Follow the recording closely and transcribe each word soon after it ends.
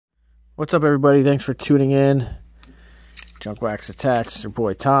What's up, everybody? Thanks for tuning in. Junk Wax Attacks, your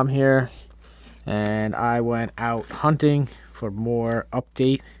boy Tom here. And I went out hunting for more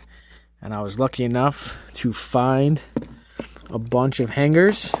update. And I was lucky enough to find a bunch of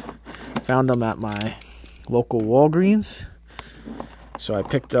hangers. Found them at my local Walgreens. So I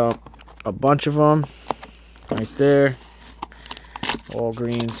picked up a bunch of them right there.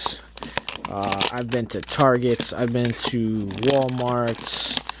 Walgreens. I've been to Targets. I've been to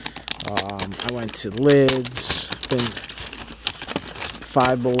Walmart's. I went to Lids, been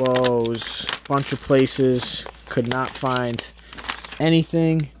Five Below's, bunch of places, could not find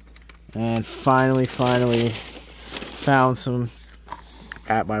anything, and finally found some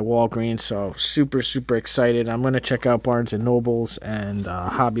at my Walgreens. So super excited. I'm going to check out Barnes & Nobles and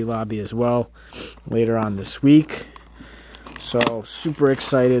Hobby Lobby as well later on this week. So super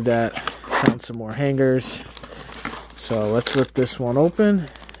excited that I found some more hangers. So let's rip this one open,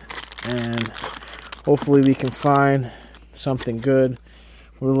 and hopefully we can find something good.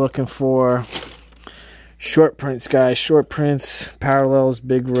 We're looking for short prints, guys. Short prints, parallels,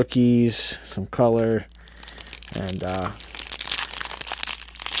 big rookies, some color, and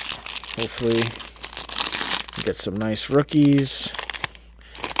hopefully we get some nice rookies,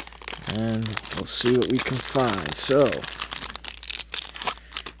 and we'll see what we can find. So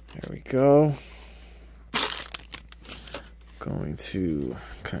there we go. Going to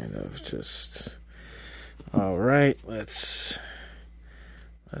kind of just, all right, let's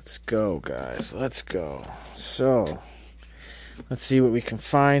go, guys. Let's go. So let's see what we can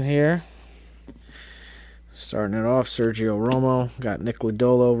find here. Starting it off, Sergio Romo. Got Nick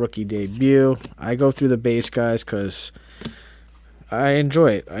Lodolo, rookie debut. I go through the base, guys, because I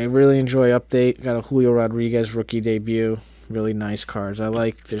enjoy it. I really enjoy update. Got a Julio Rodriguez rookie debut. Really nice cards.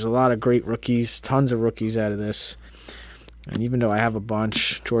 There's a lot of great rookies, tons of rookies out of this. And even though I have a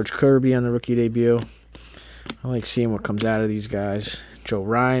bunch, George Kirby on the rookie debut. I like seeing what comes out of these guys. Joe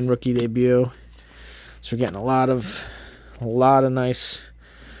Ryan rookie debut. So we're getting a lot of nice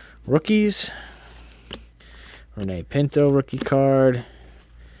rookies. Renee Pinto rookie card.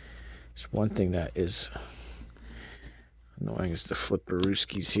 Just one thing that is annoying is the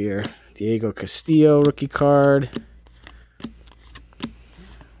flipperooskies here. Diego Castillo rookie card.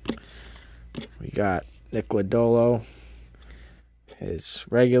 We got Nick Lodolo, his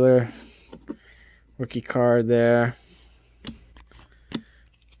regular rookie card there.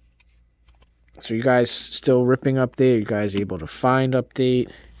 So you guys still ripping update? Are you guys able to find update?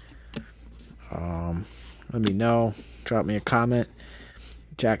 Let me know. Drop me a comment.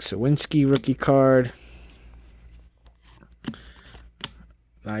 Jack Sawinski rookie card.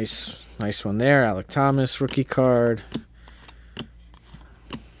 Nice one there. Alec Thomas rookie card.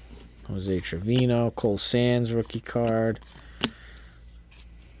 Jose Trevino, Cole Sands rookie card.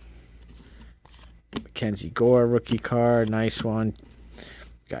 Mackenzie Gore rookie card, nice one.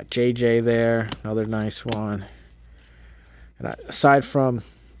 Got JJ there, another nice one. And aside from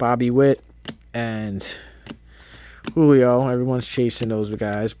Bobby Witt and Julio, everyone's chasing those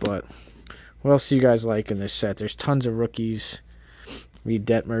guys, but what else do you guys like in this set? There's tons of rookies. Reed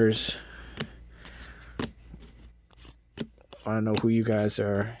Detmers. I don't know who you guys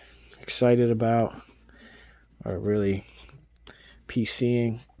are excited about or really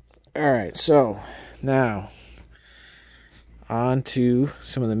PCing. Alright, so now on to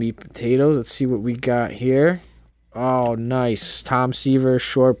some of the meat potatoes. Let's see what we got here. Oh, nice. Tom Seaver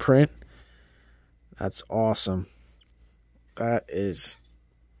short print. That's awesome. That is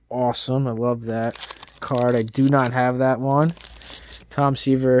awesome. I love that card. I do not have that one. Tom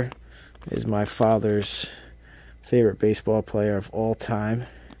Seaver is my father's favorite baseball player of all time.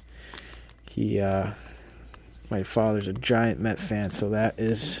 My father's a giant Met fan, so that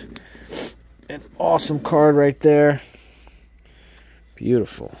is an awesome card right there.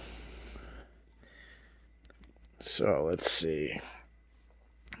 Beautiful. So let's see.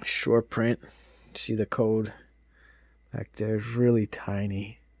 Short print. See the code back there is really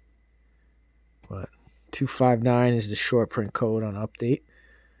tiny, but 259 is the short print code on update.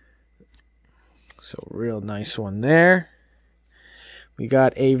 So real nice one there. We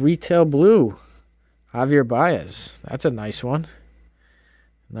got a retail blue, Javier Baez. That's a nice one.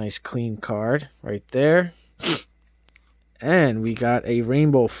 Nice clean card right there. And we got a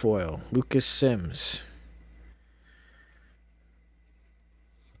rainbow foil, Lucas Sims.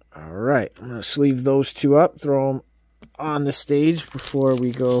 All right, I'm going to sleeve those two up, throw them on the stage before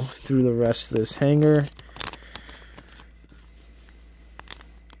we go through the rest of this hanger.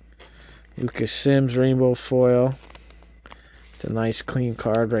 Lucas Sims, rainbow foil. It's a nice clean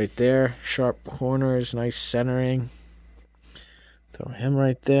card right there. Sharp corners, nice centering. Throw him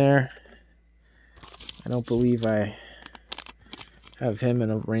right there. I don't believe I have him in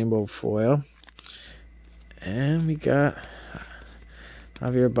a rainbow foil. And we got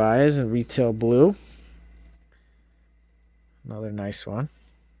Javier Baez in retail blue. Another nice one.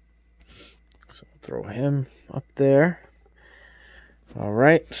 So we'll throw him up there. All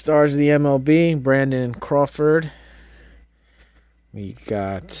right, stars of the MLB, Brandon Crawford. We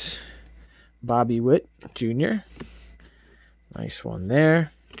got Bobby Witt Jr. Nice one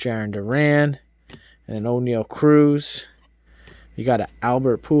there. Jaron Duran and an O'Neal Cruz. You got an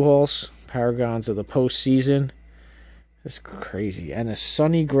Albert Pujols, Paragons of the Postseason. That's crazy. And a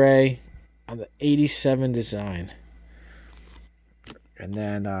Sonny Gray on the 87 design. And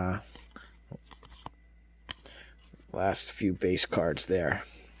then last few base cards there.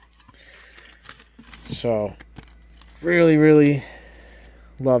 So really, really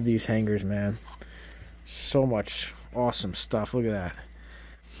love these hangers, man. So much awesome stuff. Look at that.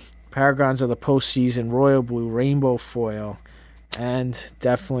 Paragons of the Postseason, Royal Blue, Rainbow Foil, and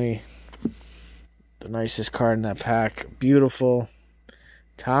definitely the nicest card in that pack. Beautiful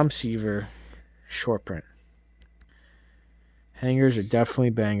Tom Seaver short print. Hangers are definitely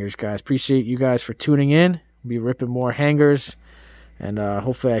bangers, guys. Appreciate you guys for tuning in. We'll be ripping more hangers, and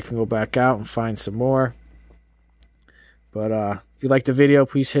hopefully I can go back out and find some more. But if you liked the video,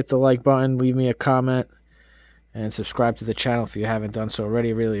 please hit the like button, leave me a comment, and subscribe to the channel if you haven't done so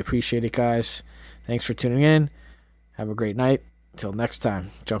already. Really appreciate it, guys. Thanks for tuning in. Have a great night. Until next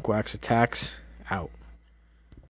time, Junk Wax Attacks out.